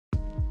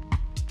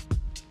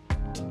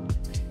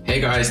Hey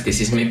guys, this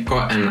is Mikko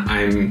and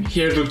I'm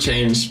here to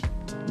change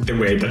the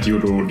way that you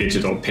do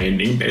digital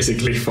painting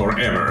basically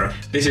forever.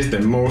 This is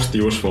the most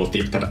useful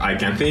tip that I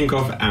can think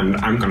of and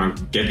I'm gonna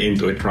get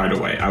into it right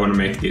away. I wanna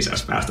make this as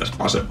fast as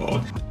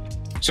possible.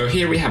 So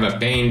here we have a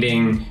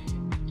painting.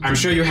 I'm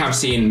sure you have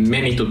seen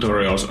many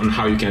tutorials on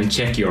how you can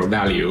check your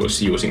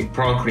values using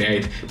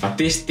Procreate, but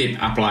this tip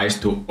applies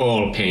to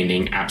all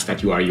painting apps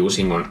that you are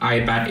using on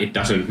iPad. It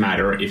doesn't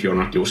matter if you're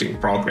not using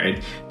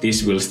Procreate,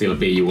 this will still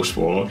be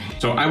useful.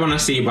 So I want to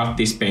see what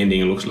this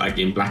painting looks like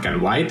in black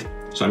and white.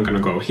 So I'm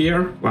gonna go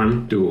here,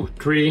 1, 2,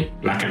 3,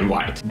 black and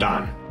white,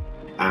 done.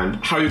 And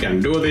how you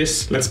can do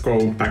this, let's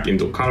go back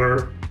into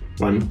color.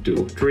 1,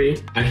 2, 3,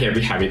 and here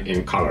we have it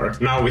in color.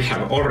 Now we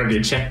have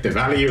already checked the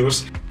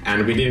values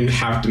and we didn't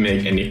have to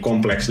make any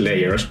complex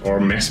layers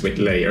or mess with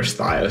layer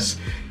styles.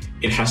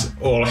 It has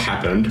all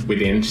happened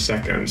within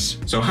seconds.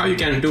 So how you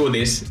can do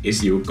this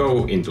is you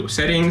go into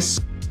settings.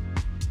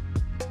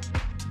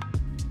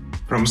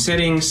 From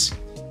settings,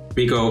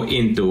 we go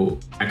into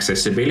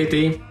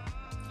accessibility.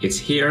 It's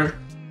here.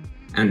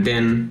 And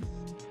then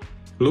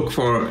look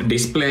for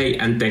display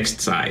and text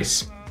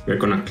size. We're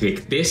gonna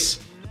click this.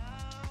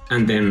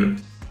 And then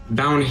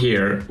down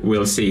here,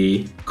 we'll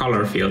see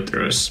color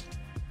filters.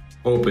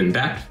 Open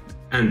that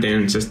and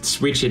then just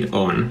switch it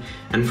on.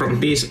 And from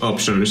these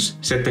options,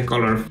 set the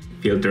color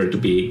filter to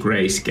be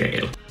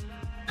grayscale.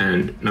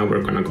 And now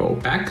we're gonna go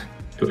back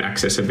to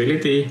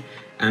accessibility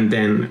and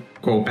then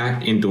go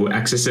back into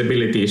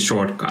accessibility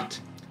shortcut.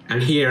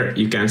 And here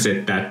you can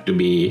set that to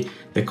be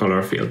the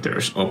color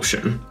filters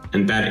option.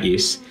 And that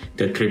is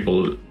the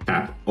triple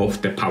tap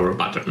of the power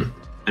button.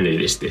 And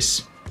it is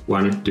this,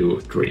 1,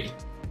 2, 3.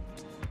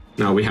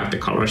 Now we have the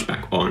colors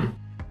back on.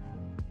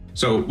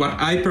 So what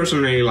I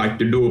personally like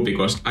to do,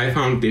 because I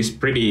found this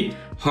pretty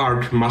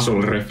hard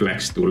muscle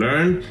reflex to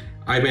learn,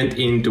 I went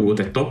into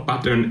the top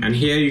button and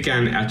here you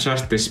can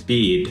adjust the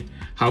speed,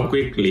 how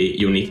quickly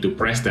you need to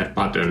press that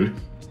button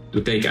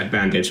to take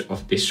advantage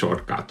of this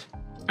shortcut.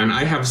 And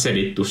I have set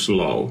it to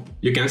slow.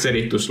 You can set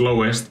it to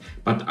slowest,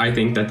 but I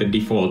think that the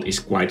default is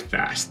quite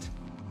fast.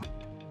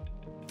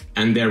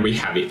 And there we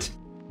have it.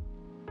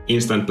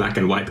 Instant black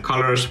and white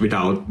colors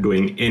without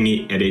doing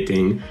any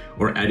editing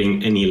or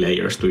adding any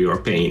layers to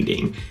your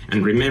painting.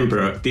 And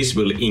remember, this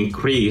will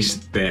increase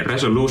the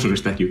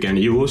resolutions that you can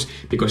use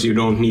because you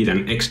don't need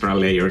an extra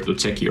layer to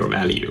check your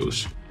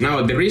values.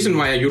 Now, the reason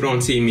why you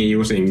don't see me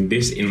using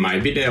this in my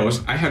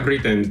videos, I have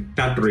written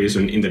that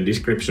reason in the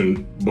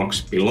description box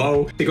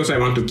below because I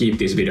want to keep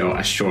this video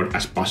as short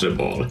as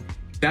possible.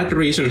 That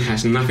reason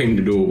has nothing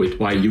to do with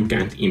why you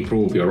can't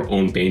improve your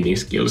own painting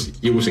skills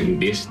using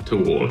this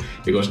tool,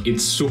 because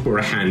it's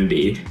super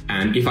handy,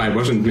 and if I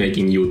wasn't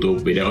making YouTube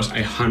videos,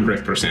 I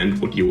 100%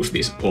 would use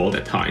this all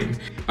the time.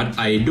 But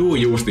I do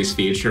use this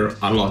feature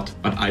a lot,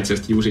 but I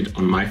just use it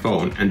on my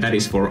phone, and that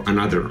is for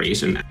another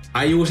reason.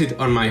 I use it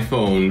on my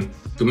phone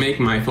to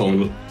make my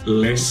phone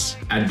less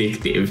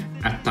addictive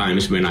at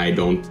times when I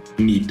don't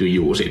need to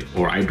use it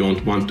or I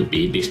don't want to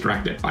be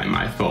distracted by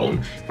my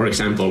phone. For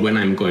example, when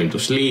I'm going to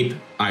sleep,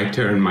 I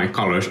turn my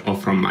colors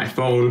off from my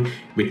phone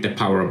with the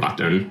power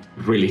button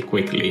really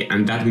quickly,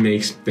 and that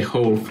makes the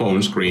whole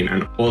phone screen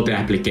and all the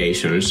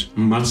applications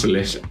much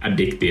less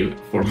addictive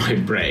for my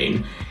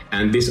brain.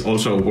 And this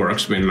also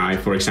works when I,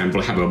 for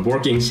example, have a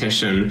working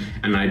session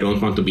and I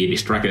don't want to be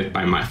distracted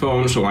by my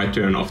phone, so I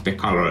turn off the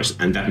colors,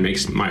 and that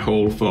makes my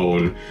whole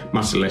phone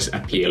much less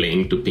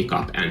appealing to pick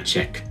up and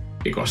check,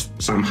 because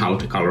somehow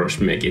the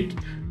colors make it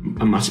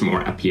a much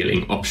more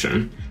appealing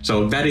option.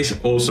 So that is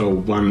also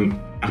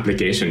one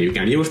application you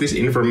can use this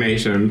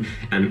information,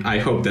 and I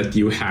hope that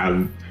you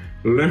have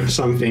learned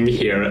something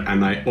here,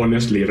 and I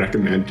honestly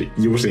recommend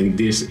using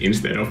this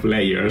instead of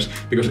layers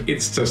because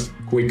it's just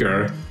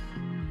quicker,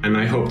 and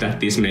I hope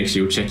that this makes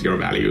you check your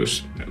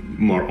values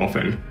more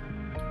often.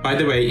 By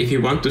the way, if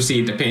you want to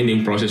see the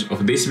painting process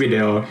of this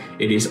video,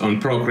 it is on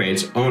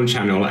Procreate's own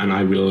channel and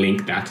I will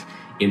link that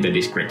in the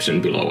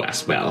description below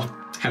as well.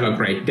 Have a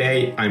great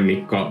day, I'm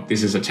Mikko.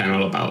 This is a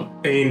channel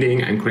about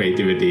painting and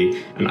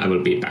creativity, and I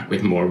will be back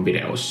with more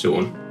videos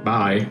soon.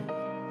 Bye!